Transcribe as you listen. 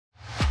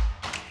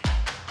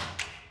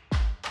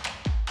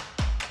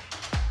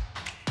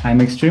I'm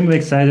extremely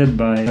excited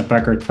by the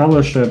Packard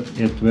Fellowship.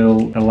 It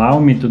will allow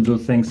me to do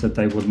things that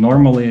I would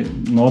normally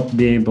not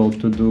be able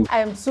to do. I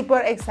am super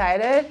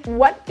excited.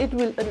 What it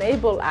will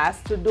enable us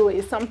to do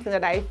is something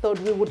that I thought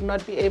we would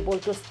not be able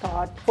to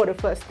start for the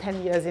first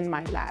 10 years in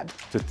my lab.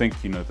 To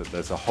think, that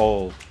there's a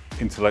whole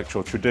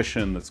intellectual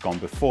tradition that's gone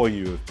before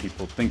you of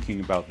people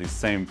thinking about these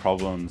same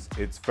problems,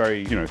 it's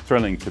very,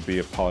 thrilling to be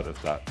a part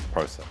of that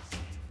process.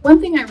 One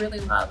thing I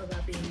really love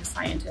about being a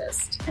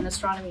scientist, and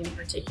astronomy in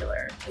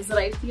particular, is that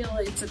I feel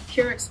it's a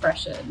pure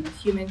expression of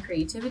human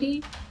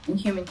creativity and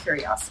human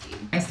curiosity.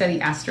 I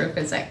study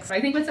astrophysics. I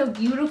think what's so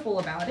beautiful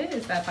about it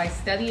is that by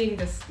studying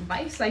this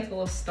life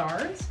cycle of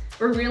stars,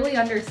 we're really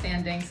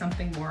understanding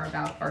something more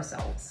about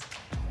ourselves.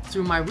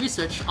 Through my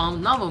research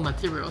on novel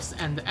materials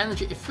and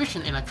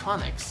energy-efficient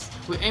electronics,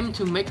 we aim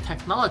to make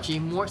technology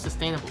more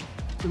sustainable.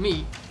 To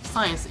me,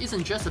 science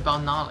isn't just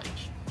about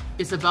knowledge.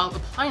 It's about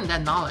applying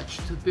that knowledge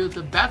to build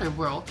a better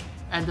world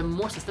and a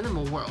more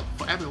sustainable world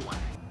for everyone.